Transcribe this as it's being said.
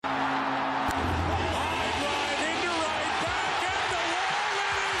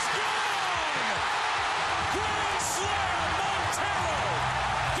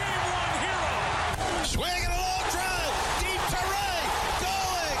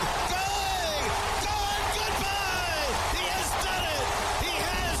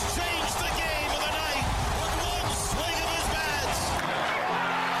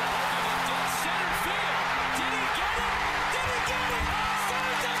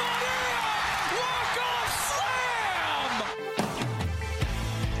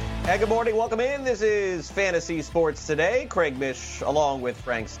Hey, good morning. Welcome in. This is Fantasy Sports Today. Craig Mish along with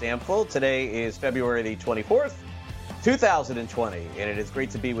Frank Stamfel. Today is February the 24th, 2020, and it is great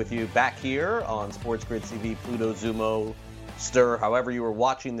to be with you back here on Sports Grid TV, Pluto, Zumo, Stir, however you are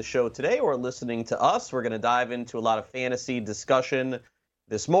watching the show today or listening to us. We're going to dive into a lot of fantasy discussion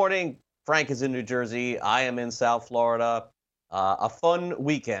this morning. Frank is in New Jersey. I am in South Florida. A fun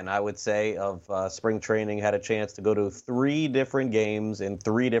weekend, I would say, of spring training. Had a chance to go to 3 different games in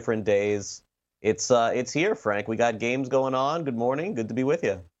 3 different days. It's here, Frank. We got games going on. Good morning. Good to be with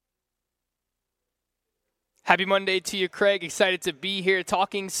you. Happy Monday to you, Craig. Excited to be here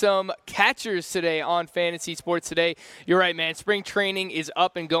talking some catchers today on Fantasy Sports Today. You're right, man. Spring training is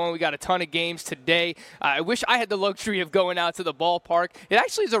up and going. We got a ton of games today. I wish I had the luxury of going out to the ballpark. It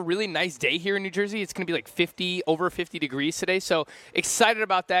actually is a really nice day here in New Jersey. It's going to be like over 50 degrees today. So excited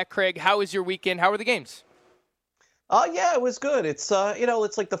about that, Craig. How was your weekend? How were the games? Yeah, it was good. It's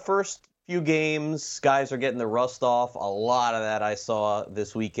it's like the first few games. Guys are getting the rust off. A lot of that I saw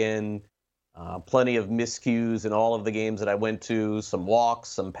this weekend. Plenty of miscues in all of the games that I went to, some walks,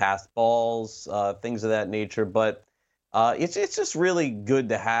 some passed balls, things of that nature. But it's just really good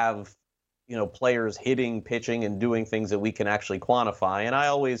to have, players hitting, pitching, and doing things that we can actually quantify. And I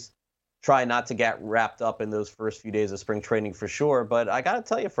always try not to get wrapped up in those first few days of spring training for sure. But I got to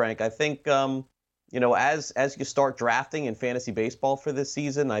tell you, Frank, I think, as you start drafting in fantasy baseball for this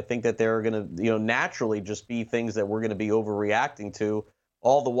season, I think that there are going to, naturally just be things that we're going to be overreacting to.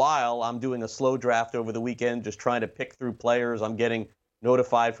 All the while, I'm doing a slow draft over the weekend, just trying to pick through players. I'm getting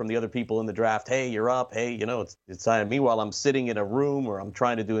notified from the other people in the draft, hey, you're up. Hey, it's time. Meanwhile, I'm sitting in a room or I'm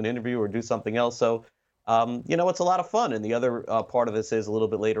trying to do an interview or do something else. So, it's a lot of fun. And the other part of this is a little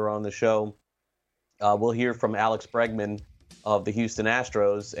bit later on the show, we'll hear from Alex Bregman of the Houston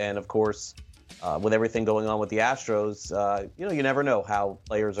Astros. And, of course, with everything going on with the Astros, you never know how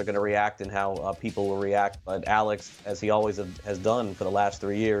players are going to react and how people will react. But Alex, as he always has done for the last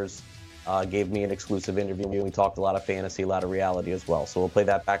 3 years, gave me an exclusive interview. We talked a lot of fantasy, a lot of reality as well. So we'll play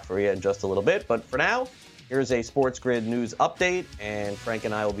that back for you in just a little bit. But for now, here's a Sports Grid news update. And Frank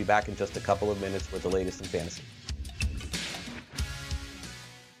and I will be back in just a couple of minutes with the latest in fantasy.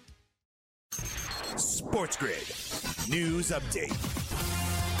 Sports Grid news update.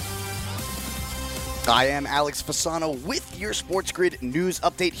 I am Alex Fasano with your Sports Grid news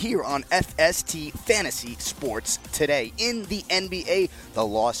update here on FST Fantasy Sports Today. In the NBA, the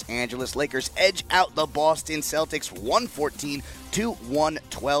Los Angeles Lakers edge out the Boston Celtics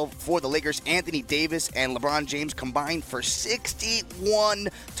 114-112 for the Lakers. Anthony Davis and LeBron James combined for 61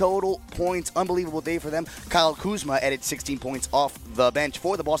 total points. Unbelievable day for them. Kyle Kuzma added 16 points off the bench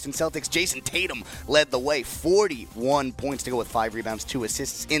for the Boston Celtics. Jason Tatum led the way, 41 points to go with 5 rebounds, 2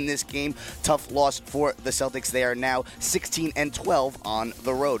 assists in this game. Tough loss for the Celtics. They are now 16-12 on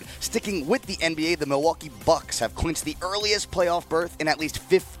the road. Sticking with the NBA, the Milwaukee Bucks have clinched the earliest playoff berth in at least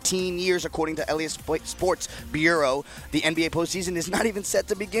 15 years, according to Elias Sports Bureau. The NBA postseason is not even set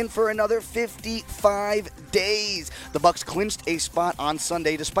to begin for another 55 days. The Bucks clinched a spot on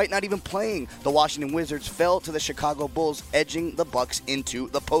Sunday despite not even playing. The Washington Wizards fell to the Chicago Bulls, edging the Bucks into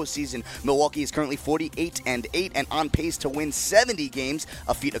the postseason. Milwaukee is currently 48-8 and on pace to win 70 games,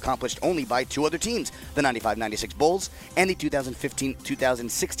 a feat accomplished only by 2 other teams, the 95-96 Bulls and the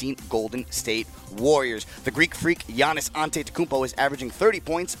 2015-2016 Golden State Warriors. The Greek freak Giannis Antetokounmpo is averaging 30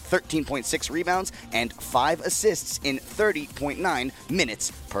 points, 13.6 rebounds, and 5 assists in 30.9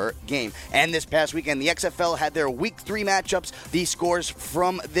 minutes per game. And this past weekend, the XFL had their Week 3 matchups. The scores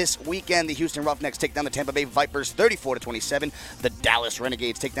from this weekend: the Houston Roughnecks take down the Tampa Bay Vipers 34-27. The Dallas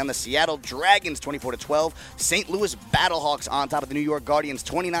Renegades take down the Seattle Dragons 24-12. St. Louis Battlehawks on top of the New York Guardians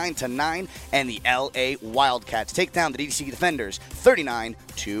 29-9. And the LA Wildcats take down the DC Defenders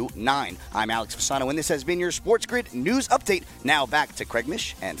 39-9. I'm Alex Fasano, and this has been your Sports Grid news update. Now back to Craig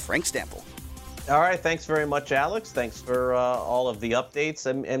Mish and Frank Stample. All right, thanks very much, Alex. Thanks for all of the updates.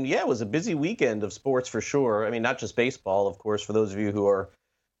 And yeah, it was a busy weekend of sports for sure. I mean, not just baseball, of course, for those of you who are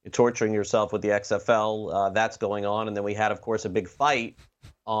torturing yourself with the XFL, that's going on. And then we had, of course, a big fight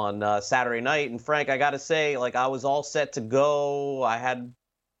on Saturday night. And Frank, I got to say, I was all set to go. I had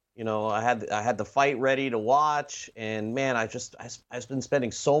the fight ready to watch. And man, I've been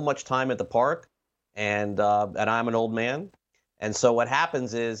spending so much time at the park, and I'm an old man. And so what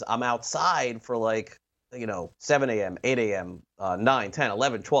happens is I'm outside for 7 a.m., 8 a.m., 9, 10,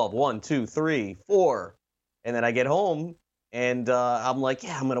 11, 12, 1, 2, 3, 4. And then I get home and I'm like,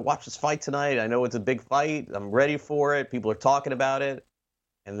 yeah, I'm going to watch this fight tonight. I know it's a big fight. I'm ready for it. People are talking about it.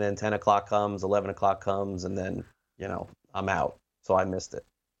 And then 10 o'clock comes, 11 o'clock comes, and then, I'm out. So I missed it.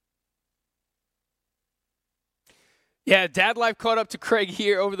 Yeah, Dad Life caught up to Craig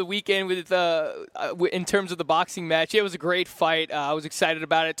here over the weekend with in terms of the boxing match. It was a great fight. I was excited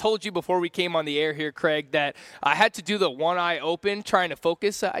about it. Told you before we came on the air here, Craig, that I had to do the one eye open, trying to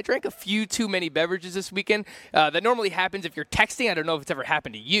focus. I drank a few too many beverages this weekend. That normally happens if you're texting. I don't know if it's ever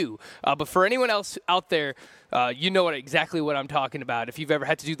happened to you, but for anyone else out there, you know exactly what I'm talking about. If you've ever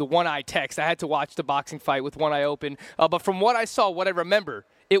had to do the one eye text, I had to watch the boxing fight with one eye open. But from what I saw, what I remember,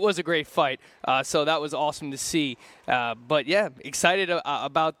 it was a great fight, so that was awesome to see. But yeah, excited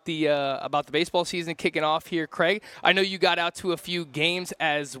about the baseball season kicking off here, Craig. I know you got out to a few games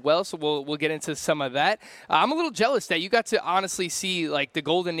as well, so we'll get into some of that. I'm a little jealous that you got to honestly see like the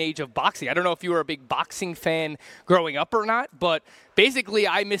golden age of boxing. I don't know if you were a big boxing fan growing up or not, but basically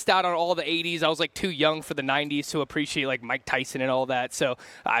I missed out on all the 80s. I was like too young for the 90s to appreciate like Mike Tyson and all that. So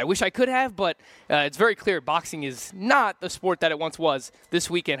I wish I could have, but it's very clear boxing is not the sport that it once was. This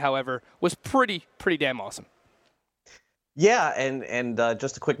weekend, however, was pretty damn awesome. Yeah, and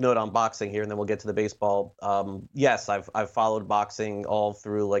just a quick note on boxing here, and then we'll get to the baseball. Yes, I've followed boxing all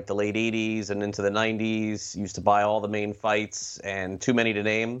through like the late 80s and into the 90s. Used to buy all the main fights, and too many to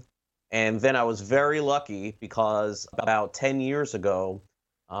name. And then I was very lucky because about 10 years ago,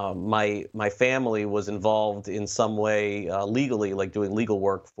 my family was involved in some way legally, like doing legal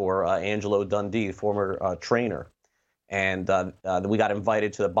work for Angelo Dundee, former trainer. And we got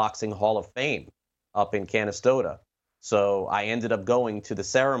invited to the Boxing Hall of Fame up in Canastota. So I ended up going to the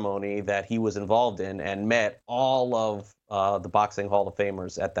ceremony that he was involved in and met all of the Boxing Hall of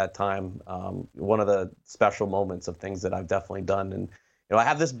Famers at that time. One of the special moments of things that I've definitely done. And I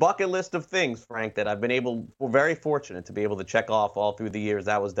have this bucket list of things, Frank, that we're very fortunate to be able to check off all through the years.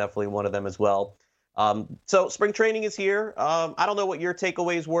 That was definitely one of them as well. So spring training is here. I don't know what your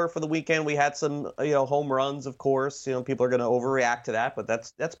takeaways were for the weekend. We had some, home runs, of course. People are going to overreact to that, but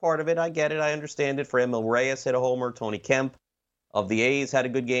that's part of it. I get it. I understand it. Emil Reyes hit a homer. Tony Kemp of the A's had a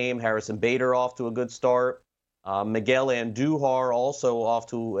good game. Harrison Bader off to a good start. Miguel Andujar also off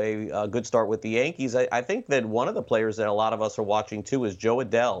to a good start with the Yankees. I think that one of the players that a lot of us are watching too is Jo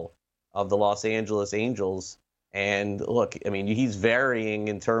Adell of the Los Angeles Angels. And look, I mean, he's varying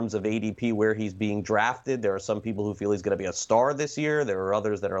in terms of ADP where he's being drafted. There are some people who feel he's going to be a star this year. There are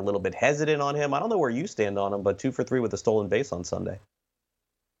others that are a little bit hesitant on him. I don't know where you stand on him, but 2 for 3 with a stolen base on Sunday.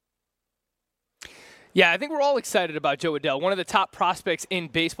 Yeah, I think we're all excited about Jo Adell, one of the top prospects in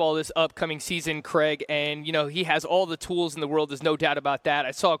baseball this upcoming season, Craig. And, he has all the tools in the world. There's no doubt about that.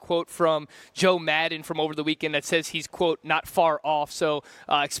 I saw a quote from Joe Madden from over the weekend that says he's, quote, not far off. So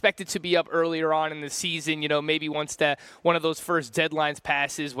expected to be up earlier on in the season, maybe once one of those first deadlines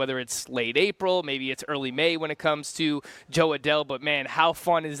passes, whether it's late April, maybe it's early May when it comes to Jo Adell. But, man, how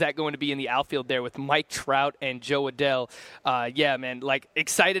fun is that going to be in the outfield there with Mike Trout and Jo Adell? Yeah, man,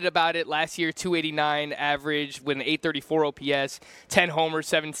 excited about it. Last year, 289. Average with an 834 OPS, 10 homers,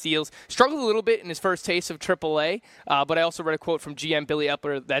 7 steals. Struggled a little bit in his first taste of AAA, but I also read a quote from GM Billy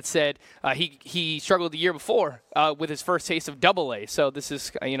Epler that said he struggled the year before with his first taste of AA. So this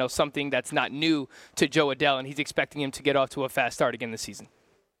is something that's not new to Jo Adell, and he's expecting him to get off to a fast start again this season.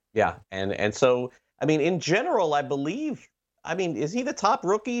 Yeah, and so I mean, in general, I believe. I mean, is he the top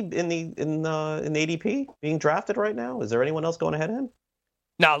rookie in the ADP being drafted right now? Is there anyone else going ahead of him?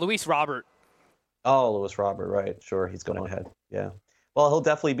 No, Luis Robert. Oh, Luis Robert, right. Sure, he's going ahead. Yeah. Well, he'll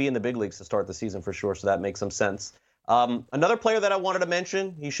definitely be in the big leagues to start the season for sure, so that makes some sense. Another player that I wanted to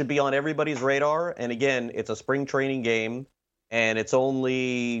mention, he should be on everybody's radar. And again, it's a spring training game, and it's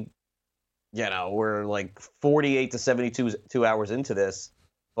only, we're like 48 to 72 hours into this.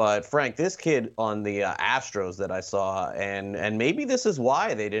 But, Frank, this kid on the Astros that I saw, and maybe this is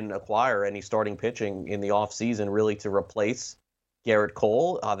why they didn't acquire any starting pitching in the offseason really to replace Garrett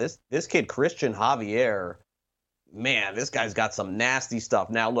Cole. This kid, Christian Javier, man, this guy's got some nasty stuff.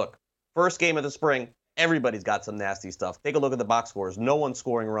 Now, look, first game of the spring, everybody's got some nasty stuff. Take a look at the box scores. No one's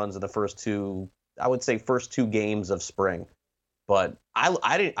scoring runs in the first two games of spring. But I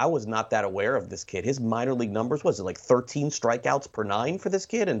was not that aware of this kid. His minor league numbers, was it like 13 strikeouts per 9 for this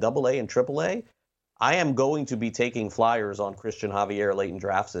kid in AA and AAA? I am going to be taking flyers on Christian Javier late in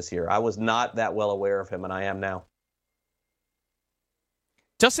drafts this year. I was not that well aware of him, and I am now.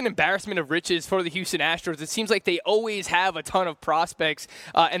 Just an embarrassment of riches for the Houston Astros. It seems like they always have a ton of prospects,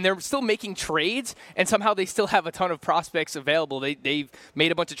 and they're still making trades, and somehow they still have a ton of prospects available. They've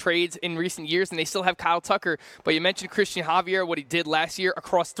made a bunch of trades in recent years, and they still have Kyle Tucker. But you mentioned Christian Javier, what he did last year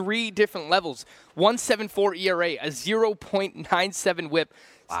across 3 different levels. 1.74 ERA, a 0.97 whip,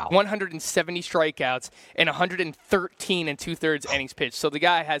 Wow. 170 strikeouts, and 113 and 2/3 innings pitched. So the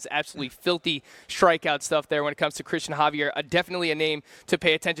guy has absolutely filthy strikeout stuff there when it comes to Christian Javier. Definitely a name to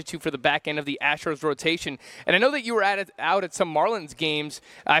pay attention to for the back end of the Astros rotation. And I know that you were out at some Marlins games.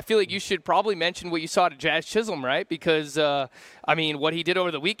 I feel like you should probably mention what you saw to Jazz Chisholm, right? Because, what he did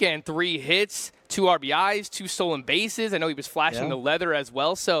over the weekend, 3 hits, 2 RBIs, 2 stolen bases. I know he was flashing the leather as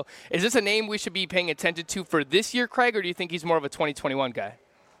well. So is this a name we should be paying attention to for this year, Craig, or do you think he's more of a 2021 guy?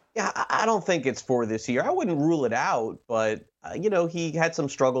 Yeah, I don't think it's for this year. I wouldn't rule it out, but, he had some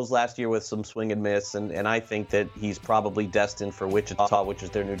struggles last year with some swing and miss, and I think that he's probably destined for Wichita, which is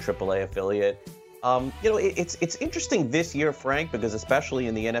their new AAA affiliate. It's interesting this year, Frank, because especially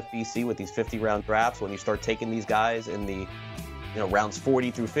in the NFBC with these 50-round drafts, when you start taking these guys in the rounds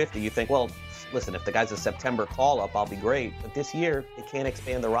 40 through 50, you think, well, listen, if the guy's a September call-up, I'll be great. But this year, they can't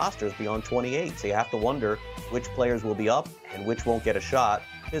expand the rosters beyond 28, so you have to wonder which players will be up and which won't get a shot.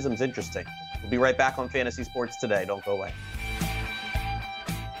 Chisholm's interesting. We'll be right back on Fantasy Sports Today. Don't go away.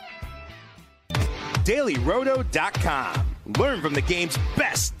 DailyRoto.com. Learn from the game's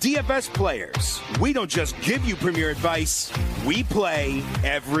best DFS players. We don't just give you premier advice, we play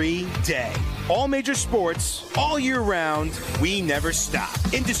every day. All major sports, all year round, we never stop.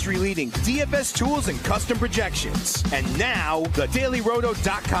 Industry-leading DFS tools and custom projections. And now, the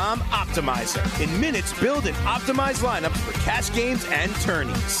DailyRoto.com Optimizer. In minutes, build and optimize lineups for cash games and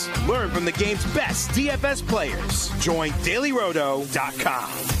tourneys. Learn from the game's best DFS players. Join DailyRoto.com.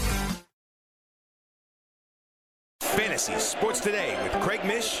 Fantasy Sports Today with Craig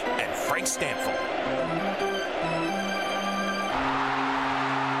Mish and Frank Stanfield.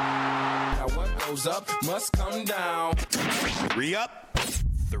 Now what goes up must come down. 3 up,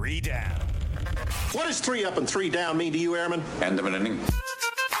 3 down. What does 3 up and 3 down mean to you, Airman? End of an inning.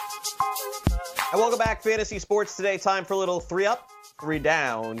 And welcome back, Fantasy Sports Today. Time for a little 3 up, 3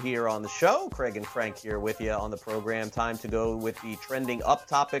 down here on the show. Craig and Frank here with you on the program. Time to go with the trending up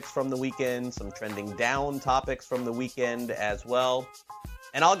topics from the weekend, some trending down topics from the weekend as well.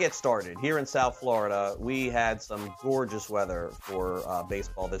 And I'll get started. Here in South Florida, we had some gorgeous weather for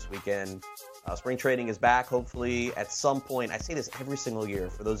baseball this weekend. Spring training is back, hopefully, at some point. I say this every single year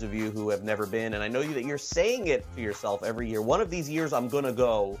for those of you who have never been, and I know that you're saying it to yourself every year. One of these years, I'm going to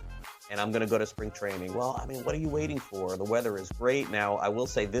go. And I'm going to go to spring training. Well, what are you waiting for? The weather is great. Now, I will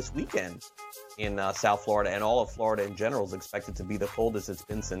say this weekend in South Florida and all of Florida in general is expected to be the coldest it's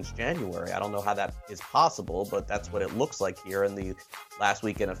been since January. I don't know how that is possible, but that's what it looks like here in the last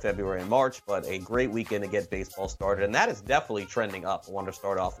weekend of February and March. But a great weekend to get baseball started, and that is definitely trending up. I want to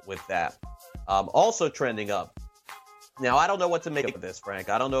start off with that. Also trending up. Now, I don't know what to make of this, Frank.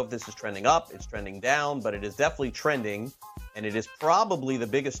 I don't know if this is trending up, it's trending down, but it is definitely trending. And it is probably the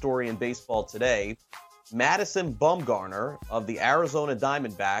biggest story in baseball today. Madison Bumgarner of the Arizona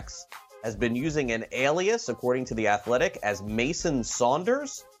Diamondbacks has been using an alias, according to The Athletic, as Mason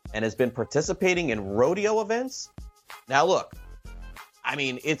Saunders and has been participating in rodeo events. Now, look,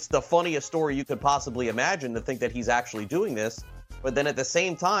 it's the funniest story you could possibly imagine to think that he's actually doing this. But then at the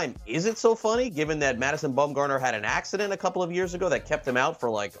same time, is it so funny given that Madison Bumgarner had an accident a couple of years ago that kept him out for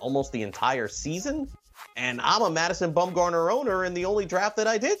almost the entire season? And I'm a Madison Bumgarner owner in the only draft that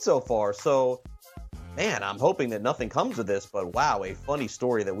I did so far. So, man, I'm hoping that nothing comes of this. But wow, a funny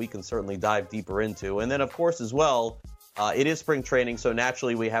story that we can certainly dive deeper into. And then, of course, as well, it is spring training. So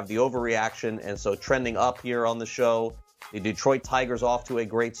naturally, we have the overreaction. And so trending up here on the show, the Detroit Tigers off to a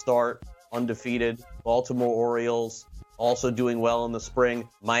great start, undefeated. Baltimore Orioles also doing well in the spring.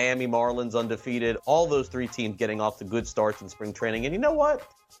 Miami Marlins undefeated. All those 3 teams getting off to good starts in spring training. And you know what?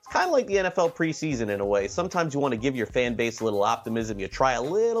 It's kind of like the NFL preseason in a way. Sometimes you want to give your fan base a little optimism. You try a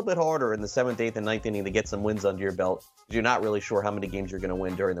little bit harder in the 7th, 8th, and 9th inning to get some wins under your belt because you're not really sure how many games you're going to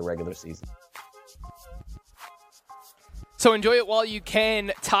win during the regular season. So enjoy it while you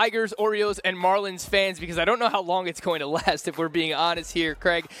can, Tigers, Orioles, and Marlins fans, because I don't know how long it's going to last, if we're being honest here,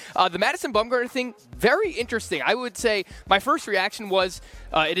 Craig. The Madison Bumgarner thing, very interesting. I would say my first reaction was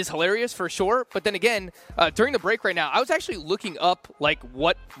it is hilarious for sure, but then again, during the break right now, I was actually looking up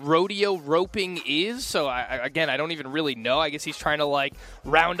what rodeo roping is. So I don't even really know. I guess he's trying to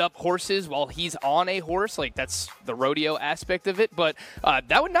round up horses while he's on a horse. That's the rodeo aspect of it. But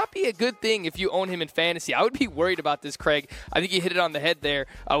that would not be a good thing if you own him in fantasy. I would be worried about this, Craig. I think you hit it on the head there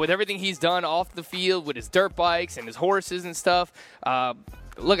with everything he's done off the field with his dirt bikes and his horses and stuff.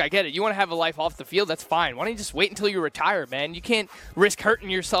 look, I get it. You want to have a life off the field, that's fine. Why don't you just wait until you retire, man? You can't risk hurting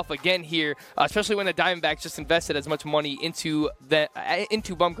yourself again here, especially when the Diamondbacks just invested as much money into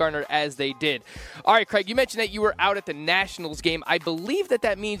Bumgarner as they did. All right, Craig, you mentioned that you were out at the Nationals game. I believe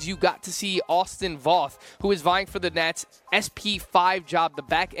that means you got to see Austin Voth, who is vying for the Nats' SP5 job, the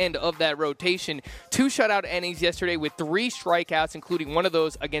back end of that rotation. 2 shutout innings yesterday with 3 strikeouts, including one of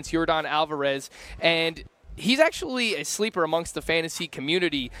those against Yordan Alvarez. And he's actually a sleeper amongst the fantasy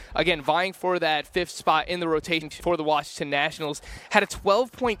community. Again, vying for that 5th spot in the rotation for the Washington Nationals. Had a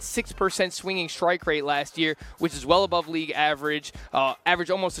 12.6% swinging strike rate last year, which is well above league average.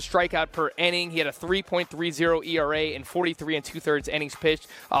 Averaged almost a strikeout per inning. He had a 3.30 ERA and 43 2/3 innings pitched.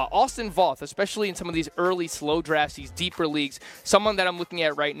 Austin Voth, especially in some of these early slow drafts, these deeper leagues, someone that I'm looking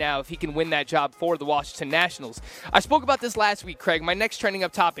at right now if he can win that job for the Washington Nationals. I spoke about this last week, Craig. My next trending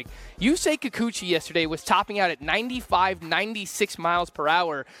up topic. Yusei Kikuchi yesterday was topping out at 95, 96 miles per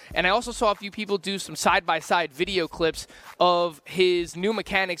hour. And I also saw a few people do some side-by-side video clips of his new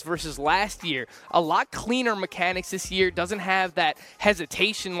mechanics versus last year. A lot cleaner mechanics this year. Doesn't have that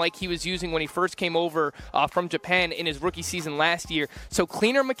hesitation like he was using when he first came over from Japan in his rookie season last year. So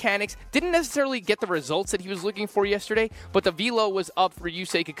cleaner mechanics. Didn't necessarily get the results that he was looking for yesterday, but the velo was up for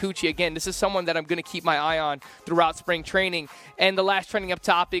Yusei Kikuchi. Again, this is someone that I'm going to keep my eye on throughout spring training. And the last trending up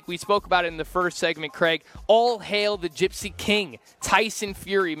topic, we spoke about it in the first segment, Craig. All hail the Gypsy King, Tyson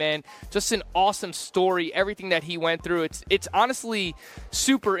Fury, man. Just an awesome story, everything that he went through. It's honestly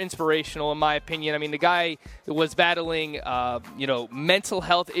super inspirational in my opinion. I mean, the guy was battling, mental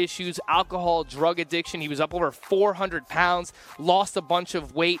health issues, alcohol, drug addiction. He was up over 400 pounds, lost a bunch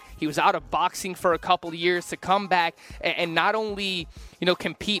of weight. He was out of boxing for a couple of years to come back and not only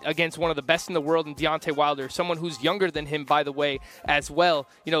compete against one of the best in the world in Deontay Wilder, someone who's younger than him, by the way, as well.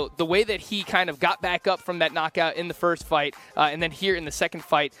 The way that he kind of got back up from that knockout in the first fight and then here in the second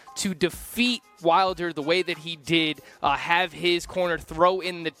fight to defeat Wilder the way that he did, have his corner throw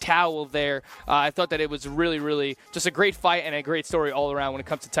in the towel there. I thought that it was really, really just a great fight and a great story all around when it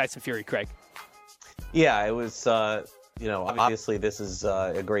comes to Tyson Fury, Craig. Yeah, it was... obviously this is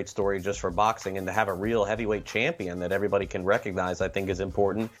a great story just for boxing, and to have a real heavyweight champion that everybody can recognize, I think, is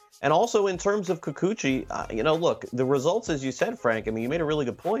important. And also in terms of Kikuchi, look, the results, as you said, Frank, I mean, you made a really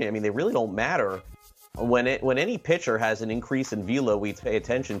good point. I mean, they really don't matter. When any pitcher has an increase in velo, we pay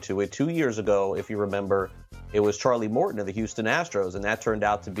attention to it. 2 years ago, if you remember, it was Charlie Morton of the Houston Astros, and that turned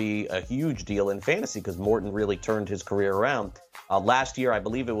out to be a huge deal in fantasy because Morton really turned his career around. Last year, I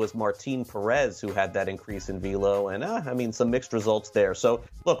believe it was Martin Perez who had that increase in velo, and some mixed results there. So,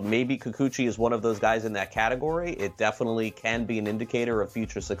 look, maybe Kikuchi is one of those guys in that category. It definitely can be an indicator of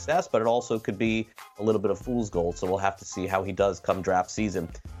future success, but it also could be a little bit of fool's gold, so we'll have to see how he does come draft season.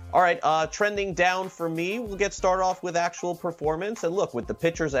 All right, trending down for me, we'll get started off with actual performance. And look, with the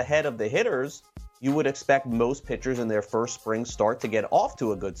pitchers ahead of the hitters, you would expect most pitchers in their first spring start to get off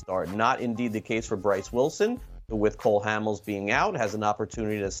to a good start. Not indeed the case for Bryce Wilson, who with Cole Hamels being out, has an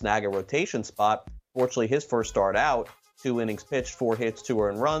opportunity to snag a rotation spot. Fortunately, his first start out, 2 innings pitched, 4 hits, 2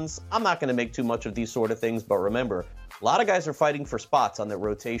 earned runs. I'm not going to make too much of these sort of things, but remember, a lot of guys are fighting for spots on the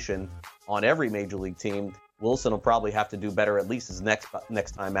rotation on every major league team. Wilson will probably have to do better at least his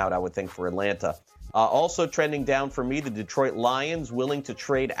next time out, I would think, for Atlanta. Also trending down for me, the Detroit Lions willing to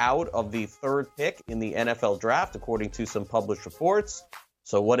trade out of the 3rd pick in the NFL draft, according to some published reports.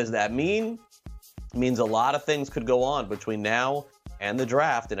 So what does that mean? It means a lot of things could go on between now and the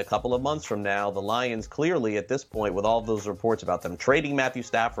draft in a couple of months from now. The Lions clearly at this point, with all of those reports about them trading Matthew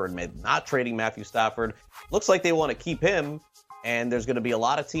Stafford, not trading Matthew Stafford, looks like they want to keep him. And there's going to be a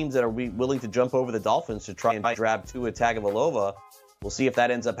lot of teams that are willing to jump over the Dolphins to try and grab Tua Tagovailoa. We'll see if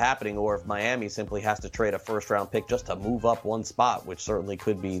that ends up happening, or if Miami simply has to trade a first-round pick just to move up one spot, which certainly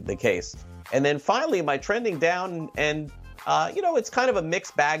could be the case. And then finally, my trending down, and it's kind of a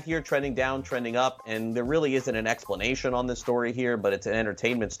mixed bag here, trending down, trending up, and there really isn't an explanation on this story here, but it's an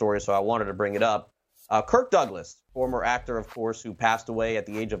entertainment story, so I wanted to bring it up. Kirk Douglas, former actor, of course, who passed away at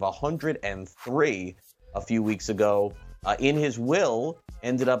the age of 103 a few weeks ago, in his will,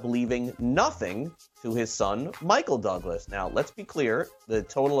 ended up leaving nothing to his son, Michael Douglas. Now, let's be clear, the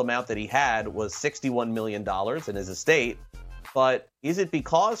total amount that he had was $61 million in his estate, but is it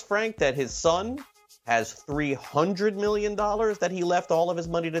because, Frank, that his son has $300 million that he left all of his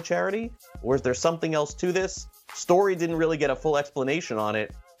money to charity? Or is there something else to this? Story didn't really get a full explanation on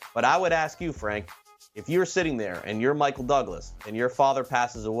it, but I would ask you, Frank, if you're sitting there and you're Michael Douglas and your father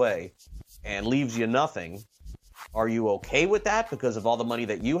passes away and leaves you nothing, are you okay with that because of all the money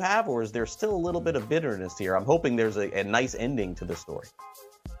that you have, or is there still a little bit of bitterness here? I'm hoping there's a nice ending to the story.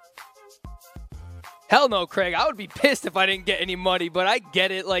 Hell no, Craig. I would be pissed if I didn't get any money, but I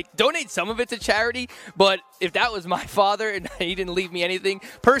get it. Like, donate some of it to charity, but if that was my father and he didn't leave me anything,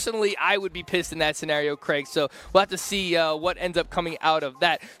 personally, I would be pissed in that scenario, Craig. So we'll have to see what ends up coming out of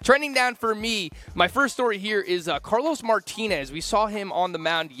that. Trending down for me, my first story here is Carlos Martinez. We saw him on the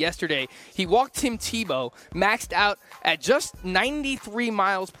mound yesterday. He walked Tim Tebow, maxed out at just 93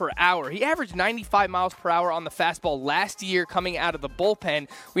 miles per hour. He averaged 95 miles per hour on the fastball last year coming out of the bullpen.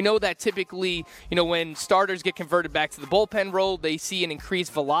 We know that typically, when starters get converted back to the bullpen role, they see an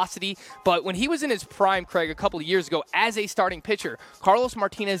increased velocity. But when he was in his prime, Craig, a couple of years ago as a starting pitcher, Carlos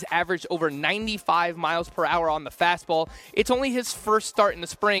Martinez averaged over 95 miles per hour on the fastball. It's only his first start in the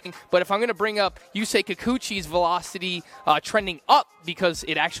spring, but if I'm going to bring up Yusei Kikuchi's velocity trending up, because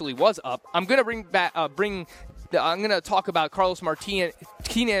it actually was up, I'm going to talk about Carlos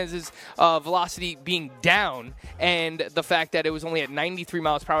Martinez's velocity being down and the fact that it was only at 93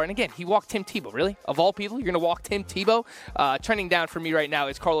 miles per hour. And again, he walked Tim Tebow. Really? Of all people, you're going to walk Tim Tebow? Trending down for me right now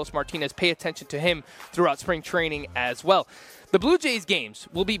is Carlos Martinez. Pay attention to him throughout spring training as well. The Blue Jays games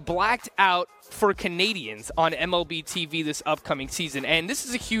will be blacked out for Canadians on MLB TV this upcoming season. And this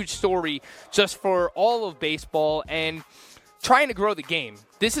is a huge story just for all of baseball and trying to grow the game.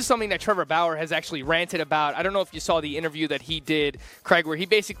 This is something that Trevor Bauer has actually ranted about. I don't know if you saw the interview that he did, Craig, where he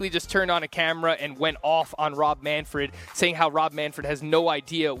basically just turned on a camera and went off on Rob Manfred, saying how Rob Manfred has no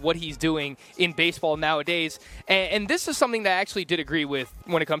idea what he's doing in baseball nowadays. And this is something that I actually did agree with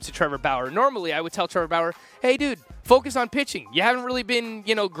when it comes to Trevor Bauer. Normally, I would tell Trevor Bauer, hey, dude, focus on pitching. You haven't really been,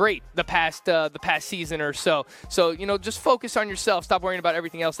 great the past season or so. So, just focus on yourself. Stop worrying about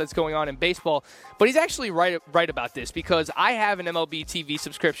everything else that's going on in baseball. But he's actually right about this, because I have an MLB TV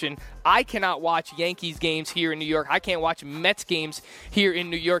subscription. I cannot watch Yankees games here in New York. I can't watch Mets games here in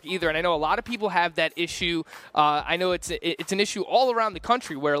New York either. And I know a lot of people have that issue. I know it's an issue all around the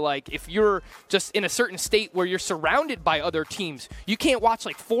country where, like, if you're just in a certain state where you're surrounded by other teams, you can't watch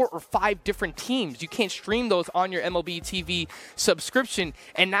like 4 or 5 different teams. You can't stream those on your MLB TV subscription.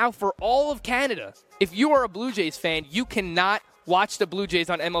 And now for all of Canada, if you are a Blue Jays fan, you cannot watch the Blue Jays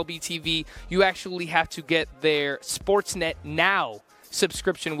on MLB TV. You actually have to get their Sportsnet Now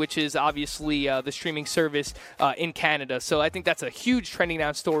subscription, which is obviously the streaming service in Canada. So I think that's a huge trending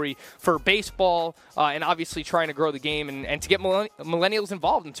down story for baseball and obviously trying to grow the game and to get millennials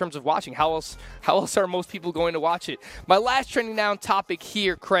involved in terms of watching. How else are most people going to watch it? My last trending down topic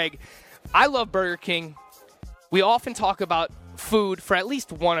here, Craig. I love Burger King. We often talk about food for at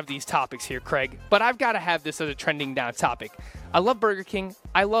least one of these topics here, Craig, but I've got to have this as a trending down topic. I love Burger King.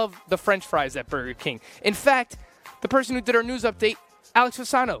 I love the French fries at Burger King. In fact, the person who did our news update, Alex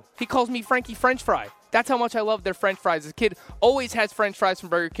Fasano, he calls me Frankie French Fry. That's how much I love their French fries. This kid always has French fries from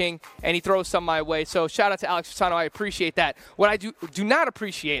Burger King, and he throws some my way. So shout out to Alex Fasano. I appreciate that. What I do not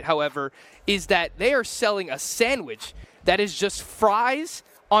appreciate, however, is that they are selling a sandwich that is just fries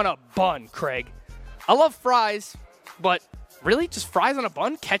on a bun, Craig. I love fries, but really? Just fries on a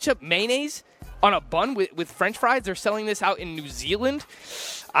bun? Ketchup, mayonnaise on a bun with French fries? They're selling this out in New Zealand?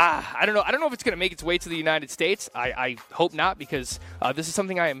 I don't know. I don't know if it's going to make its way to the United States. I hope not, because this is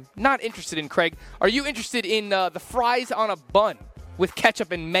something I am not interested in, Craig. Are you interested in the fries on a bun with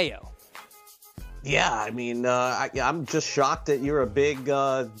ketchup and mayo? Yeah, I mean, I'm just shocked that you're a big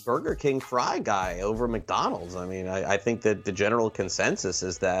Burger King fry guy over McDonald's. I mean, I think that the general consensus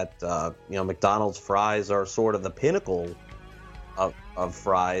is that, McDonald's fries are sort of the pinnacle of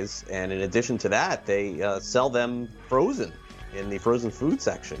fries. And in addition to that, they sell them frozen in the frozen food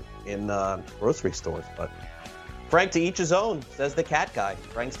section in grocery stores. But Frank, to each his own, says the cat guy,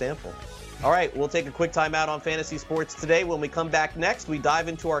 Frank Stanfield. All right, we'll take a quick time out on Fantasy Sports Today. When we come back next, we dive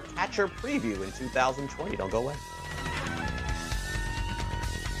into our catcher preview in 2020. Don't go away.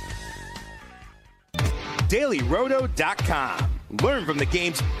 DailyRoto.com. Learn from the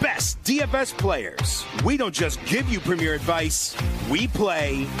game's best DFS players. We don't just give you premier advice, we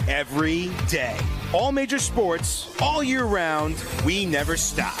play every day. All major sports, all year round, we never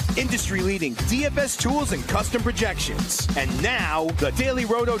stop. Industry-leading DFS tools and custom projections. And now, the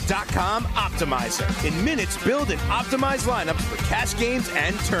DailyRoto.com Optimizer. In minutes, build and optimize lineups for cash games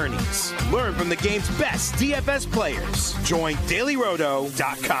and tourneys. Learn from the game's best DFS players. Join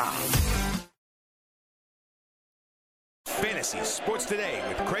DailyRoto.com. Fantasy Sports Today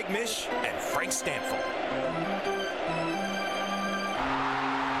with Craig Mish and Frank Stanfield.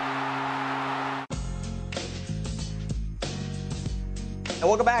 And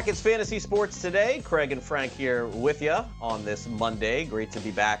welcome back. It's Fantasy Sports Today. Craig and Frank here with you on this Monday. Great to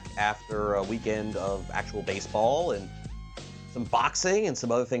be back after a weekend of actual baseball and some boxing and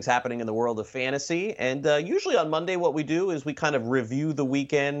some other things happening in the world of fantasy. And usually on Monday, what we do is we kind of review the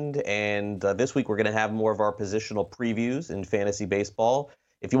weekend. And this week, we're going to have more of our positional previews in fantasy baseball.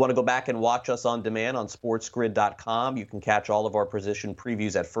 If you want to go back and watch us on demand on sportsgrid.com, you can catch all of our position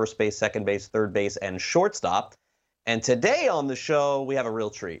previews at first base, second base, third base, and shortstop. And today on the show, we have a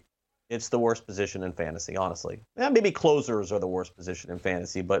real treat. It's the worst position in fantasy, honestly. Maybe closers are the worst position in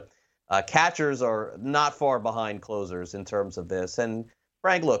fantasy, but catchers are not far behind closers in terms of this. And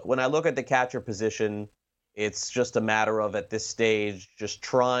Frank, look, when I look at the catcher position, it's just a matter of, at this stage, just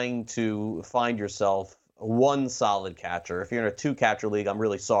trying to find yourself one solid catcher. If you're in a two-catcher league, I'm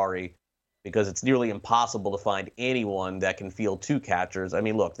really sorry, because it's nearly impossible to find anyone that can field two catchers. I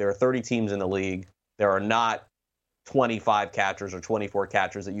mean, look, there are 30 teams in the league. There are not 25 catchers or 24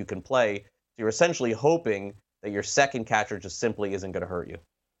 catchers that you can play. So you're essentially hoping that your second catcher just simply isn't going to hurt you.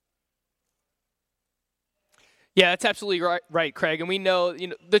 Yeah, that's absolutely right, Craig. And we know,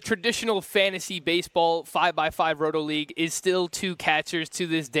 the traditional fantasy baseball 5x5 roto league is still two catchers to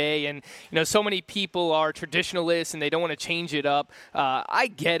this day. And, so many people are traditionalists and they don't want to change it up. I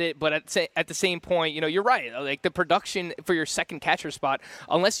get it, but at the same point, you're right. Like, the production for your second catcher spot,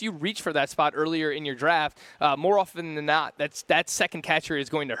 unless you reach for that spot earlier in your draft, more often than not, that second catcher is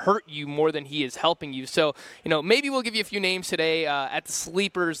going to hurt you more than he is helping you. So, maybe we'll give you a few names today at the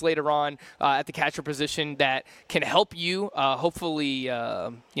sleepers later on at the catcher position that can help you, hopefully,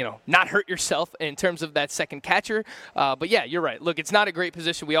 not hurt yourself in terms of that second catcher. But yeah, you're right. Look, it's not a great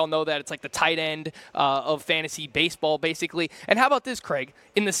position. We all know that. It's like the tight end of fantasy baseball, basically. And how about this, Craig?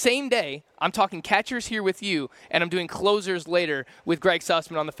 In the same day, I'm talking catchers here with you, and I'm doing closers later with Greg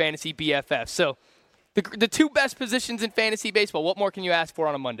Sussman on the Fantasy BFF. So the two best positions in fantasy baseball, what more can you ask for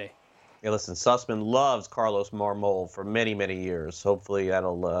on a Monday? Yeah, listen, Sussman loves Carlos Marmol for many, many years. Hopefully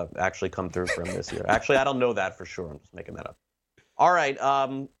that'll actually come through for him this year. Actually, I don't know that for sure. I'm just making that up. All right,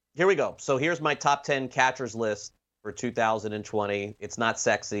 here we go. So here's my top 10 catchers list for 2020. It's not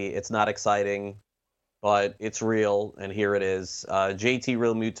sexy. It's not exciting, but it's real, and here it is. JT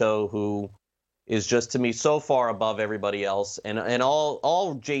Realmuto, who is just, to me, so far above everybody else. And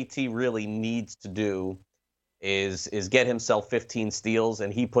all JT really needs to do is get himself 15 steals,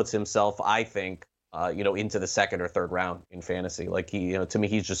 and he puts himself, I think, into the second or third round in fantasy. Like, to me,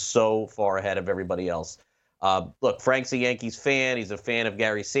 he's just so far ahead of everybody else. Look, Frank's a Yankees fan. He's a fan of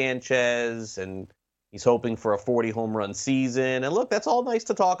Gary Sanchez, and he's hoping for a 40 home run season. And look, that's all nice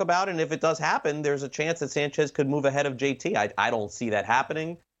to talk about. And if it does happen, there's a chance that Sanchez could move ahead of JT. I don't see that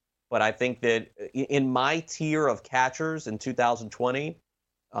happening, but I think that in my tier of catchers in 2020,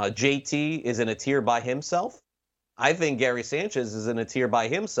 JT is in a tier by himself. I think Gary Sanchez is in a tier by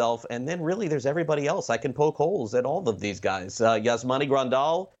himself, and then really there's everybody else. I can poke holes at all of these guys. Yasmani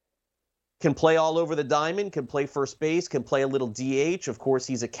Grandal can play all over the diamond, can play first base, can play a little DH. Of course,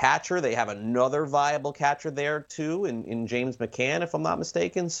 he's a catcher. They have another viable catcher there, too, in James McCann, if I'm not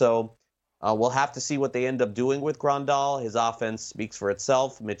mistaken. So we'll have to see what they end up doing with Grandal. His offense speaks for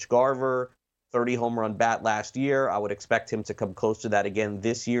itself. Mitch Garver, 30 home run bat last year. I would expect him to come close to that again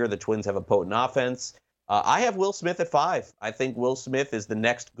this year. The Twins have a potent offense. I have Will Smith at 5. I think Will Smith is the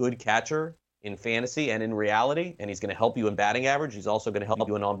next good catcher in fantasy and in reality, and he's going to help you in batting average. He's also going to help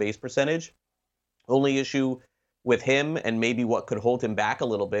you in on-base percentage. Only issue with him, and maybe what could hold him back a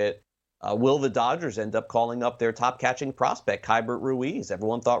little bit, will the Dodgers end up calling up their top catching prospect, Keibert Ruiz?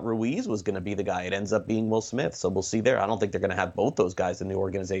 Everyone thought Ruiz was going to be the guy. It ends up being Will Smith, so we'll see there. I don't think they're going to have both those guys in the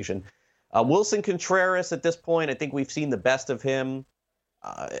organization. Wilson Contreras at this point, I think we've seen the best of him.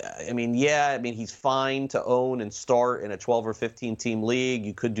 He's fine to own and start in a 12 or 15 team league.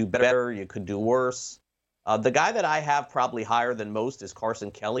 You could do better. You could do worse. The guy that I have probably higher than most is Carson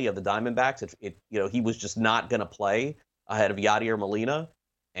Kelly of the Diamondbacks. He was just not going to play ahead of Yadier Molina,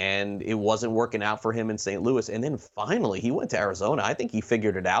 and it wasn't working out for him in St. Louis. And then finally, he went to Arizona. I think he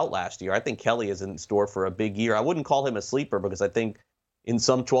figured it out last year. I think Kelly is in store for a big year. I wouldn't call him a sleeper because I think in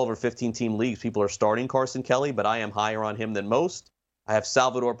some 12 or 15 team leagues, people are starting Carson Kelly, but I am higher on him than most. I have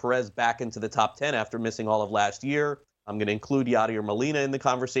Salvador Perez back into the top 10 after missing all of last year. I'm going to include Yadier Molina in the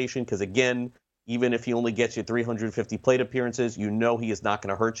conversation because, again, even if he only gets you 350 plate appearances, he is not going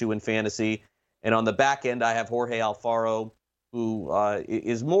to hurt you in fantasy. And on the back end, I have Jorge Alfaro, who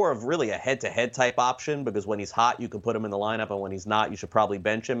is more of really a head-to-head type option because when he's hot, you can put him in the lineup, and when he's not, you should probably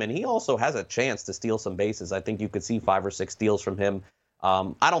bench him. And he also has a chance to steal some bases. I think you could see 5 or 6 steals from him.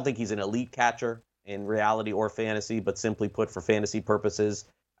 I don't think he's an elite catcher in reality or fantasy, but simply put, for fantasy purposes,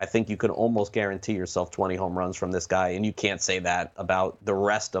 I think you can almost guarantee yourself 20 home runs from this guy, and you can't say that about the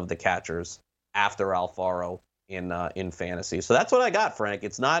rest of the catchers after Alfaro in fantasy. So that's what I got, Frank.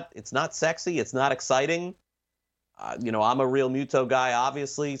 It's not sexy. It's not exciting. I'm a Real Muto guy,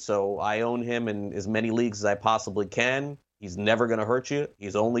 obviously, so I own him in as many leagues as I possibly can. He's never going to hurt you.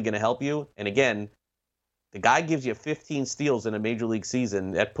 He's only going to help you. And again, the guy gives you 15 steals in a major league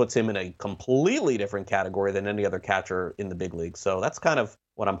season. That puts him in a completely different category than any other catcher in the big league. So that's kind of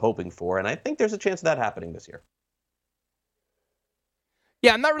what I'm hoping for. And I think there's a chance of that happening this year.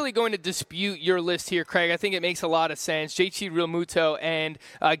 Yeah, I'm not really going to dispute your list here, Craig. I think it makes a lot of sense. JT Realmuto and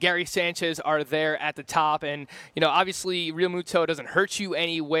Gary Sanchez are there at the top. And, obviously Realmuto doesn't hurt you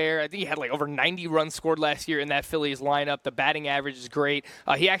anywhere. I think he had like over 90 runs scored last year in that Phillies lineup. The batting average is great.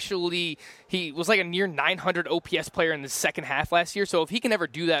 He was like a near 900 OPS player in the second half last year. So if he can ever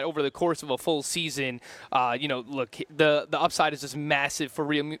do that over the course of a full season, look, the upside is just massive for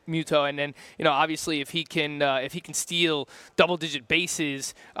Realmuto. And then, obviously if he can steal double-digit bases,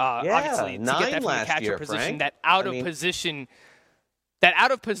 obviously to get that from the catcher position, Frank. that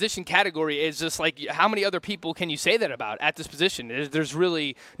out of position category is just like, how many other people can you say that about at this position? There's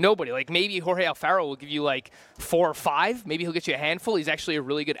really nobody. Like maybe Jorge Alfaro will give you like 4 or 5. Maybe he'll get you a handful. He's actually a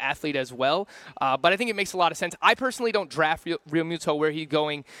really good athlete as well. But I think it makes a lot of sense. I personally don't draft Realmuto where he's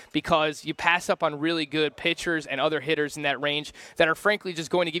going because you pass up on really good pitchers and other hitters in that range that are frankly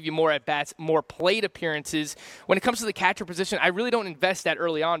just going to give you more at bats, more plate appearances. When it comes to the catcher position, I really don't invest that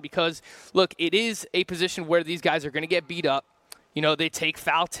early on because look, it is a position where these guys are going to get beat up. They take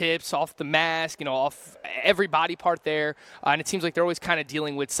foul tips off the mask, off every body part there, and it seems like they're always kind of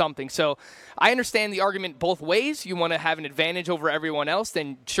dealing with something. So I understand the argument both ways. You want to have an advantage over everyone else,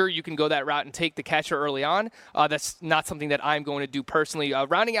 then sure, you can go that route and take the catcher early on. That's not something that I'm going to do personally.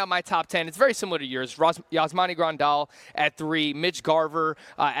 Rounding out my top 10, it's very similar to yours. Yasmani Grandal at 3, Mitch Garver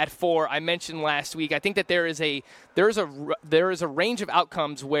at 4. I mentioned last week, I think that there is a range of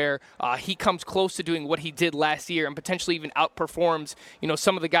outcomes where he comes close to doing what he did last year and potentially even outperforms,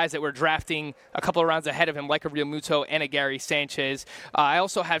 some of the guys that were drafting a couple of rounds ahead of him, like a Realmuto and a Gary Sanchez. I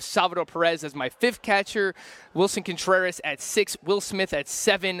also have Salvador Perez as my 5th catcher, Wilson Contreras at 6, Will Smith at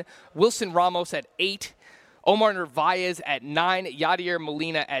 7, Wilson Ramos at 8, Omar Narvaez at 9, Yadier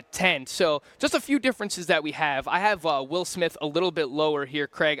Molina at 10. So just a few differences that we have. I have Will Smith a little bit lower here,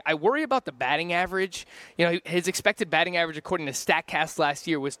 Craig. I worry about the batting average. His expected batting average, according to StatCast last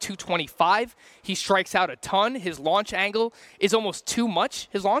year, was 225. He strikes out a ton. His launch angle is almost too much.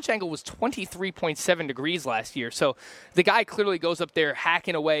 His launch angle was 23.7 degrees last year. So the guy clearly goes up there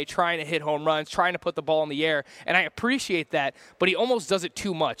hacking away, trying to hit home runs, trying to put the ball in the air, and I appreciate that, but he almost does it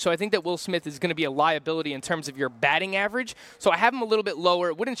too much. So I think that Will Smith is going to be a liability in terms of your batting average. So I have him a little bit lower.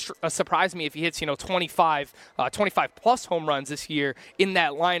 It wouldn't surprise me if he hits, 25 plus home runs this year in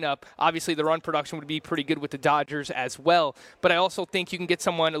that lineup. Obviously, the run production would be pretty good with the Dodgers as well. But I also think you can get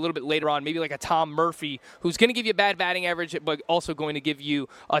someone a little bit later on, maybe like a Tom Murphy, who's going to give you a bad batting average, but also going to give you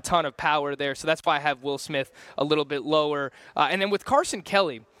a ton of power there. So that's why I have Will Smith a little bit lower. And then with Carson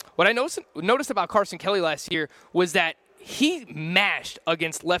Kelly, what I noticed about Carson Kelly last year was that he mashed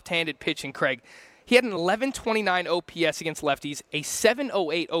against left-handed pitching, Craig. He had an 1129 OPS against lefties, a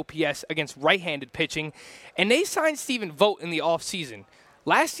 708 OPS against right-handed pitching, and they signed Stephen Vogt in the offseason.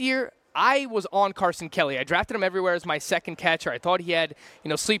 Last year, I was on Carson Kelly. I drafted him everywhere as my 2nd catcher. I thought he had,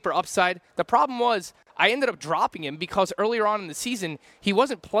 sleeper upside. The problem was I ended up dropping him because earlier on in the season, he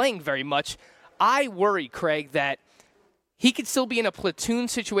wasn't playing very much. I worry, Craig, that he could still be in a platoon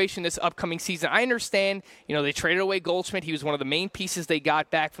situation this upcoming season. I understand, they traded away Goldschmidt. He was one of the main pieces they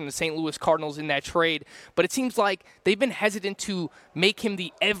got back from the St. Louis Cardinals in that trade. But it seems like they've been hesitant to make him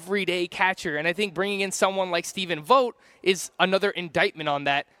the everyday catcher. And I think bringing in someone like Stephen Vogt is another indictment on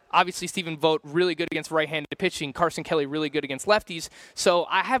that. Obviously, Stephen Vogt really good against right-handed pitching. Carson Kelly really good against lefties. So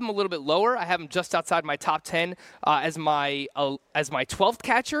I have him a little bit lower. I have him just outside my top 10 as my 12th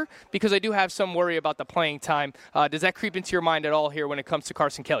catcher because I do have some worry about the playing time. Does that creep into your mind at all here when it comes to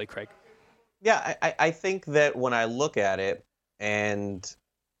Carson Kelly, Craig? Yeah, I think that when I look at it and,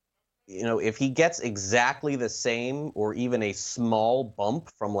 if he gets exactly the same or even a small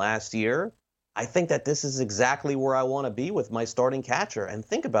bump from last year, I think that this is exactly where I want to be with my starting catcher. And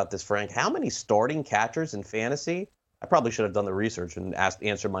think about this, Frank. How many starting catchers in fantasy? I probably should have done the research and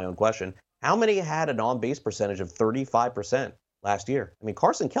answered my own question. How many had an on-base percentage of 35% last year? I mean,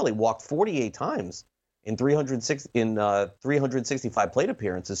 Carson Kelly walked 48 times in 365 plate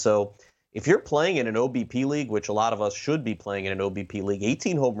appearances. So if you're playing in an OBP league, which a lot of us should be playing in an OBP league,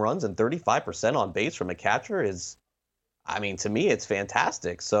 18 home runs and 35% on base from a catcher is, to me, it's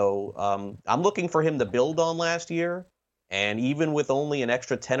fantastic. So I'm looking for him to build on last year. And even with only an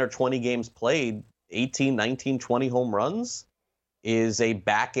extra 10 or 20 games played, 18, 19, 20 home runs is a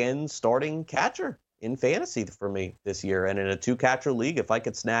back-end starting catcher in fantasy for me this year. And in a 2-catcher league, if I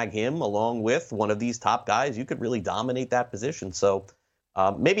could snag him along with one of these top guys, you could really dominate that position. So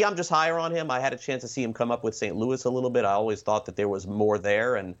maybe I'm just higher on him. I had a chance to see him come up with St. Louis a little bit. I always thought that there was more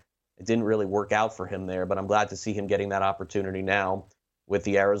there, and it didn't really work out for him there. But I'm glad to see him getting that opportunity now with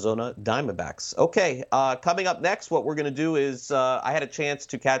the Arizona Diamondbacks. Okay, coming up next, what we're going to do is I had a chance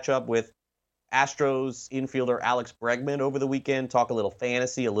to catch up with Astros infielder Alex Bregman over the weekend, talk a little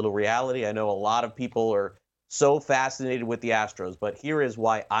fantasy, a little reality. I know a lot of people are so fascinated with the Astros, but here is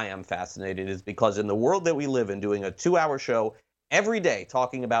why I am fascinated, is because in the world that we live in, doing a 2-hour show every day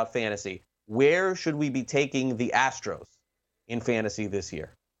talking about fantasy, where should we be taking the Astros in fantasy this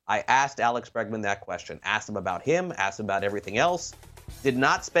year? I asked Alex Bregman that question, asked him about him, asked him about everything else. Did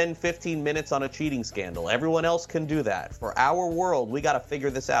not spend 15 minutes on a cheating scandal. Everyone else can do that. For our world, we got to figure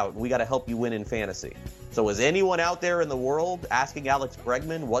this out. We got to help you win in fantasy. So is anyone out there in the world asking Alex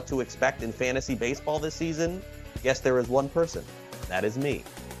Bregman what to expect in fantasy baseball this season? Yes, there is one person. That is me.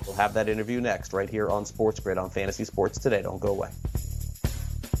 We'll have that interview next right here on Sports Grid on Fantasy Sports Today. Don't go away.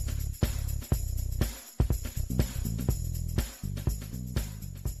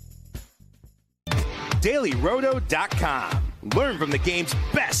 DailyRoto.com. Learn from the game's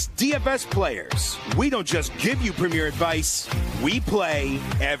best DFS players. We don't just give you premier advice, we play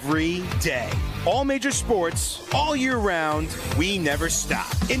every day. All major sports, all year round, we never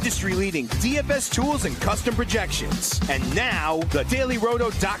stop. Industry-leading DFS tools and custom projections. And now, the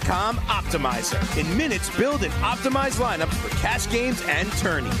DailyRoto.com Optimizer. In minutes, build and optimize lineups for cash games and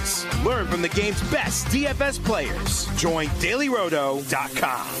tourneys. Learn from the game's best DFS players. Join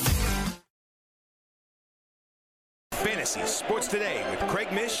DailyRoto.com. Fantasy Sports Today with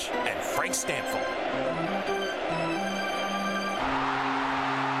Craig Mish and Frank Stanfield.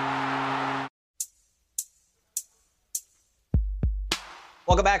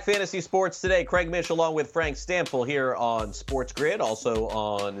 Welcome back, Fantasy Sports Today. Craig Mish along with Frank Stanfield here on Sports Grid, also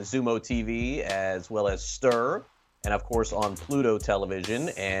on Zumo TV as well as Stir, and of course on Pluto Television.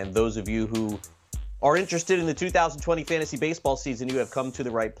 And those of you who are interested in the 2020 fantasy baseball season, you have come to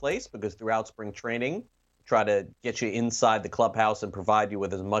the right place, because throughout spring training, try to get you inside the clubhouse and provide you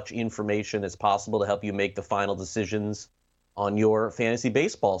with as much information as possible to help you make the final decisions on your fantasy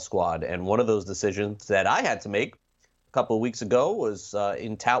baseball squad. And one of those decisions that I had to make a couple of weeks ago was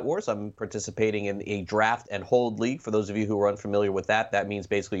in Tout Wars. I'm participating in a draft and hold league. For those of you who are unfamiliar with that, that means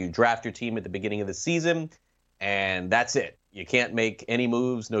basically you draft your team at the beginning of the season, and that's it. You can't make any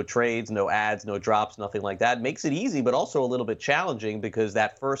moves, no trades, no ads, no drops, nothing like that. It makes it easy, but also a little bit challenging, because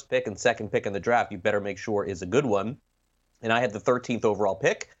that first pick and second pick in the draft, you better make sure is a good one. And I had the 13th overall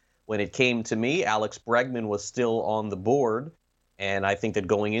pick. When it came to me, Alex Bregman was still on the board. And I think that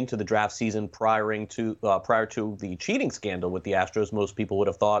going into the draft season prior to the cheating scandal with the Astros, most people would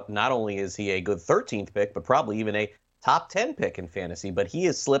have thought not only is he a good 13th pick, but probably even a top 10 pick in fantasy. But he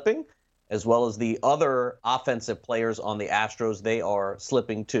is slipping, as well as the other offensive players on the Astros. They are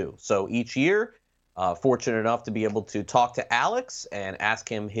slipping too. So each year, fortunate enough to be able to talk to Alex and ask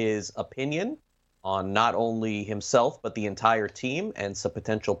him his opinion on not only himself, but the entire team and some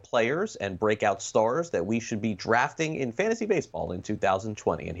potential players and breakout stars that we should be drafting in fantasy baseball in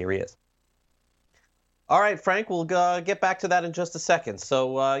 2020. And here he is. All right, Frank, we'll get back to that in just a second.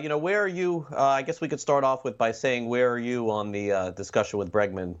 So, where are you? I guess we could start off with by saying, where are you on the discussion with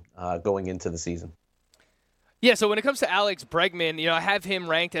Bregman going into the season? Yeah, so when it comes to Alex Bregman, I have him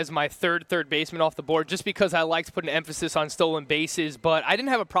ranked as my third baseman off the board, just because I like to put an emphasis on stolen bases. But I didn't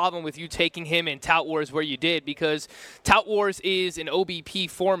have a problem with you taking him in Tout Wars where you did, because Tout Wars is an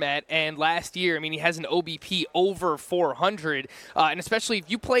OBP format, and last year, he has an OBP over 400, and especially if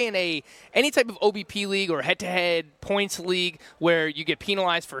you play in any type of OBP league or head-to-head points league where you get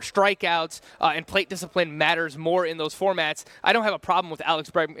penalized for strikeouts and plate discipline matters more in those formats, I don't have a problem with Alex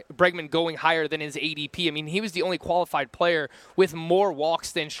Bregman going higher than his ADP. He was the only qualified player with more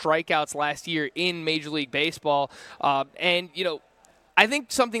walks than strikeouts last year in Major League Baseball. I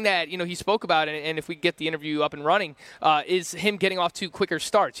think something that, he spoke about, and if we get the interview up and running, is him getting off to quicker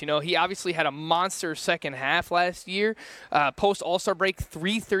starts. He obviously had a monster second half last year. Post All-Star break,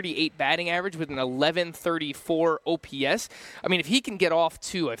 .338 batting average with an 1134 OPS. If he can get off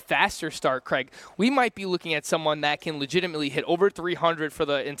to a faster start, Craig, we might be looking at someone that can legitimately hit over 300 for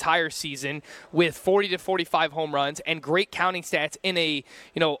the entire season with 40 to 45 home runs and great counting stats in a,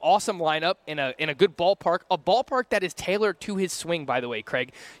 awesome lineup in a good ballpark, a ballpark that is tailored to his swing, by the way,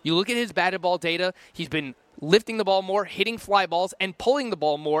 Craig. You look at his batted ball data, he's been lifting the ball more, hitting fly balls, and pulling the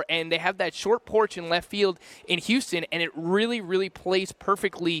ball more. And they have that short porch in left field in Houston, and it really, really plays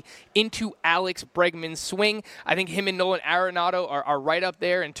perfectly into Alex Bregman's swing. I think him and Nolan Arenado are right up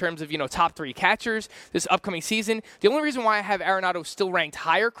there in terms of, top 3 catchers this upcoming season. The only reason why I have Arenado still ranked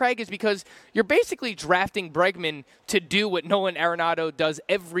higher, Craig, is because you're basically drafting Bregman to do what Nolan Arenado does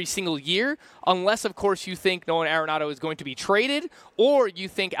every single year, unless, of course, you think Nolan Arenado is going to be traded, or you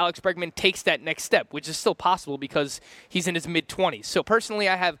think Alex Bregman takes that next step, which is still possible because he's in his mid-20s. So personally,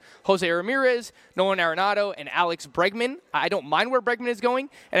 I have Jose Ramirez, Nolan Arenado, and Alex Bregman. I don't mind where Bregman is going,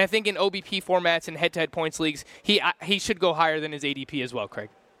 and I think in OBP formats and head-to-head points leagues, he should go higher than his ADP as well, Craig.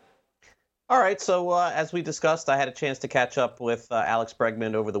 All right, so as we discussed, I had a chance to catch up with Alex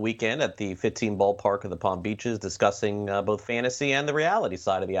Bregman over the weekend at the 15 ballpark of the Palm Beaches, discussing both fantasy and the reality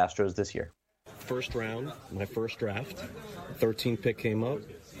side of the Astros this year. First round, my first draft, 13th pick came up,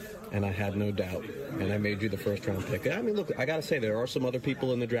 and I had no doubt, and I made you the first round pick. I mean, look, I got to say, there are some other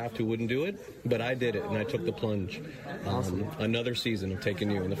people in the draft who wouldn't do it, but I did it, and I took the plunge. Awesome. Another season of taking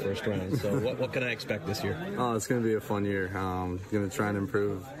you in the first round. So what can I expect this year? Oh, it's going to be a fun year. Going to try and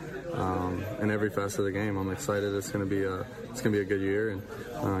improve in every facet of the game. I'm excited. It's going to be a good year,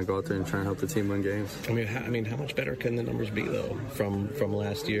 and go out there and try and help the team win games. I mean, how much better can the numbers be though from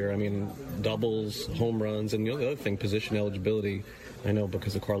last year? I mean, doubles, home runs, and the other thing, position eligibility. I know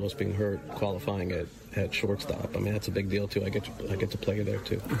because of Carlos being hurt, qualifying at shortstop. I mean, that's a big deal too. I get to play there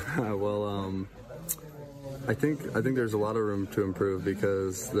too. Well, I think there's a lot of room to improve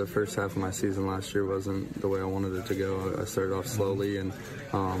because the first half of my season last year wasn't the way I wanted it to go. I started off slowly, and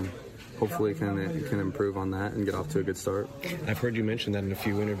hopefully can improve on that and get off to a good start. I've heard you mention that in a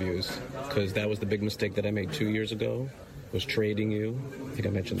few interviews because that was the big mistake that I made 2 years ago. Was trading you. I think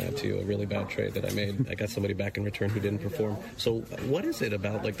I mentioned that to you, a really bad trade that I made. I got somebody back in return who didn't perform. So what is it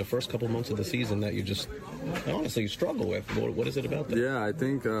about like the first couple months of the season that you just honestly struggle with? What is it about that? Yeah, I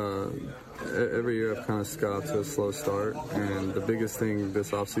think every year I've kind of got off to a slow start, and the biggest thing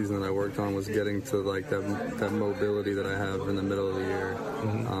this offseason that I worked on was getting to like that mobility that I have in the middle of the year.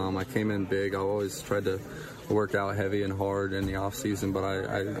 Mm-hmm. I came in big. I always tried to work out heavy and hard in the off season, but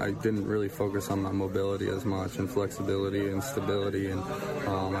I didn't really focus on my mobility as much, and flexibility and stability, and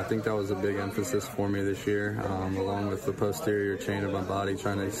I think that was a big emphasis for me this year, along with the posterior chain of my body,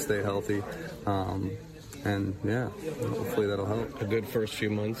 trying to stay healthy. And yeah, hopefully that'll help. A good first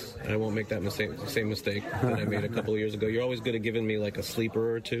few months. I won't make that same mistake that I made a couple of years ago. You're always good at giving me like a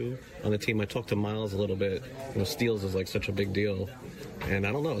sleeper or two on the team. I talked to Miles a little bit. Steals is like such a big deal. And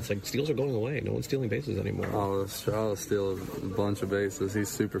I don't know, it's like steals are going away. No one's stealing bases anymore. Oh, I'll steal a bunch of bases. He's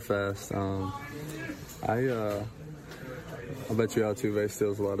super fast. I'll bet you Altuve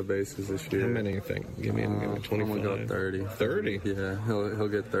steals a lot of bases this year. How many do you think? Give me 25. I'm going to go 30. 30? Yeah, he'll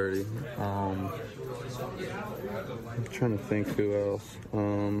get 30. I'm trying to think who else.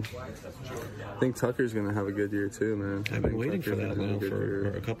 I think Tucker's going to have a good year too, man. I've been waiting for that now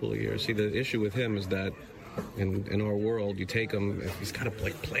for a couple of years. See, the issue with him is that in our world, you take him, he's got to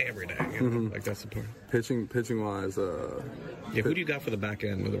like play every day. Like that's the part. Pitching wise, yeah. Who do you got for the back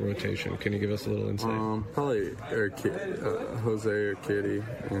end of the rotation? Can you give us a little insight? Probably Jose Urquidy,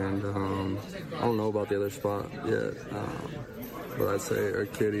 and I don't know about the other spot yet. But I'd say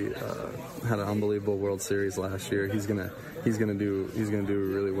Urquidy had an unbelievable World Series last year. He's gonna do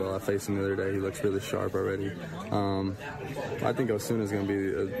really well. I faced him the other day. He looks really sharp already. I think Osuna is gonna be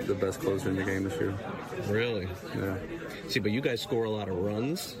the best closer in the game this year. Really? Yeah. See, but you guys score a lot of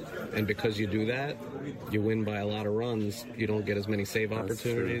runs, and because you do that, you win by a lot of runs. You don't get as many save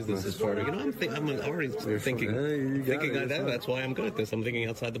opportunities. This is part of, I'm already thinking that. That's why I'm good at this. I'm thinking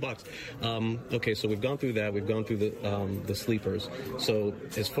outside the box. Okay, so we've gone through that. We've gone through the sleepers. So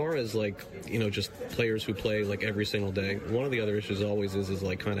as far as like, just players who play like every single day, one of the other issues always is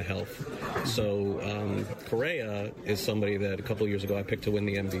like kind of health. So Correa is somebody that a couple of years ago I picked to win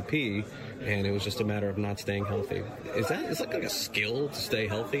the MVP, and it was just a matter of not staying healthy. Is that like a skill to stay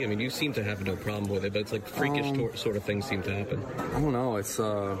healthy? I mean, you seem to have no problem with it, but it's like freakish sort of things seem to happen. I don't know. It's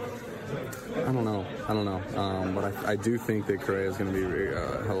I don't know. But I do think that Correa is going to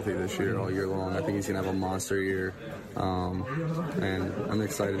be healthy this year, all year long. I think he's going to have a monster year, and I'm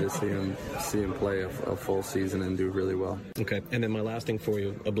excited to see him play a full season and do really well. Okay, and then my last thing for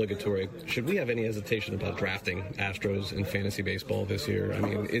you, obligatory. Should we have any hesitation about drafting Astros in fantasy baseball this year? I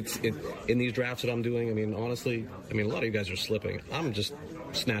mean, it's in these drafts that I'm doing. I mean, honestly, a lot of you guys are slipping. I'm just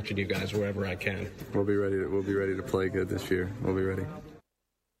snatching you guys wherever I can. We'll be ready to play good this year. We'll be ready.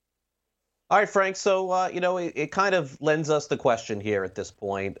 All right, Frank. So, it kind of lends us the question here at this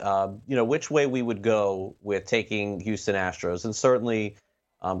point, which way we would go with taking Houston Astros. And certainly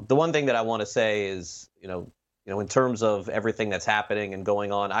The one thing that I want to say is, in terms of everything that's happening and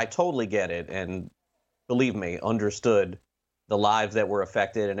going on, I totally get it. And believe me, understood the lives that were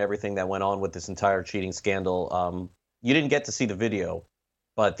affected and everything that went on with this entire cheating scandal. You didn't get to see the video,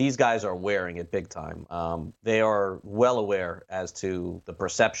 but these guys are wearing it big time. They are well aware as to the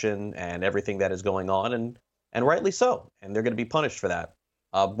perception and everything that is going on, and rightly so. And they're going to be punished for that.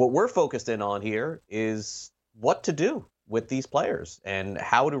 What we're focused in on here is what to do with these players and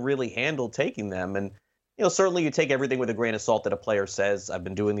how to really handle taking them. And, certainly you take everything with a grain of salt that a player says. I've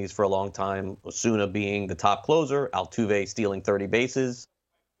been doing these for a long time. Osuna being the top closer, Altuve stealing 30 bases.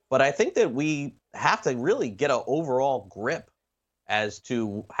 But I think that we have to really get an overall grip as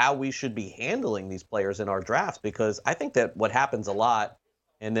to how we should be handling these players in our drafts, because I think that what happens a lot,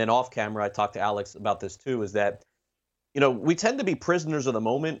 and then off camera I talked to Alex about this too, is that we tend to be prisoners of the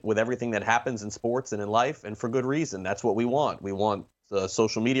moment with everything that happens in sports and in life, and for good reason. That's what we want. We want the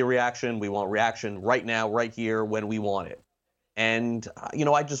social media reaction. We want reaction right now, right here, when we want it. And,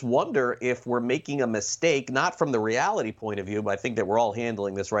 I just wonder if we're making a mistake, not from the reality point of view, but I think that we're all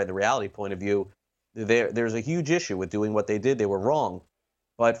handling this right, the reality point of view. There's a huge issue with doing what they did. They were wrong.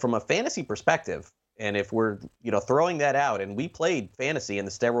 But from a fantasy perspective, and if we're, throwing that out, and we played fantasy in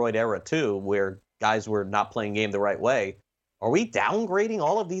the steroid era too, where guys were not playing game the right way, are we downgrading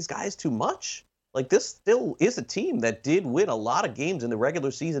all of these guys too much? Like, this still is a team that did win a lot of games in the regular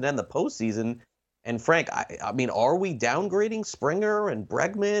season and the postseason. And Frank, I mean, are we downgrading Springer and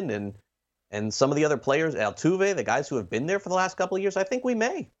Bregman and some of the other players, Altuve, the guys who have been there for the last couple of years? I think we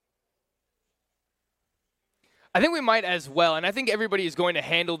may. I think we might as well, and I think everybody is going to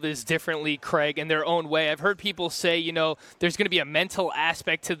handle this differently, Craig, in their own way. I've heard people say, there's going to be a mental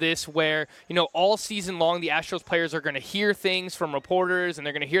aspect to this where, all season long the Astros players are going to hear things from reporters and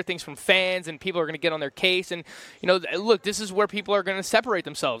they're going to hear things from fans and people are going to get on their case. And, look, this is where people are going to separate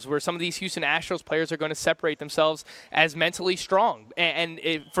themselves, where some of these Houston Astros players are going to separate themselves as mentally strong. And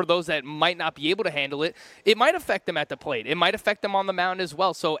for those that might not be able to handle it, it might affect them at the plate. It might affect them on the mound as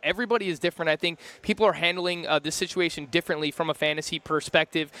well. So everybody is different. I think people are handling this situation differently from a fantasy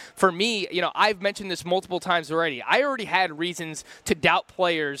perspective. For me, I've mentioned this multiple times already. I already had reasons to doubt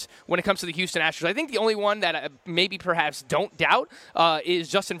players when it comes to the Houston Astros. I think the only one that maybe perhaps don't doubt is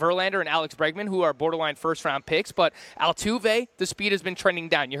Justin Verlander and Alex Bregman, who are borderline first-round picks. But Altuve, the speed has been trending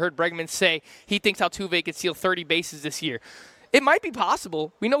down. You heard Bregman say he thinks Altuve could steal 30 bases this year. It might be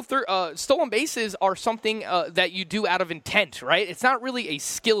possible. We know stolen bases are something that you do out of intent, right? It's not really a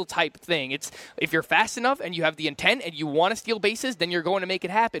skill type thing. It's if you're fast enough and you have the intent and you want to steal bases, then you're going to make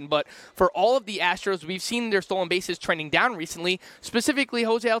it happen. But for all of the Astros, we've seen their stolen bases trending down recently, specifically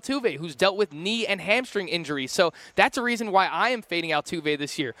Jose Altuve, who's dealt with knee and hamstring injuries. So that's a reason why I am fading Altuve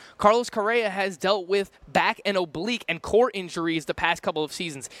this year. Carlos Correa has dealt with back and oblique and core injuries the past couple of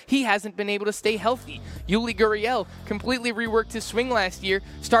seasons. He hasn't been able to stay healthy. Yuli Gurriel completely reworked his swing last year,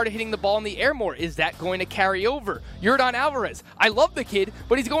 started hitting the ball in the air more. Is that going to carry over? Yordan Alvarez, I love the kid,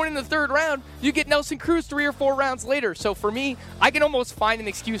 but he's going in the third round. You get Nelson Cruz 3 or 4 rounds later. So for me, I can almost find an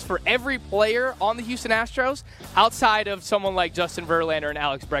excuse for every player on the Houston Astros outside of someone like Justin Verlander and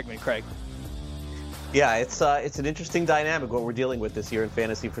Alex Bregman, Craig. Yeah, it's an interesting dynamic what we're dealing with this year in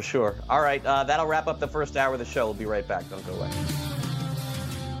fantasy for sure. All right, that'll wrap up the first hour of the show. We'll be right back. Don't go away.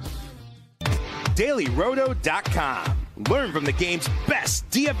 DailyRoto.com. Learn from the game's best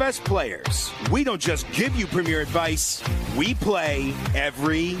DFS players. We don't just give you premier advice, we play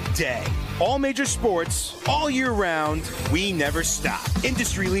every day. All major sports, all year round, we never stop.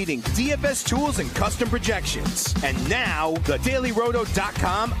 Industry-leading DFS tools and custom projections. And now, the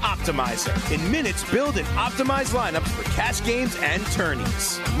DailyRoto.com Optimizer. In minutes, build and optimize lineups for cash games and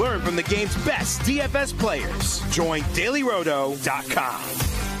tourneys. Learn from the game's best DFS players. Join DailyRoto.com.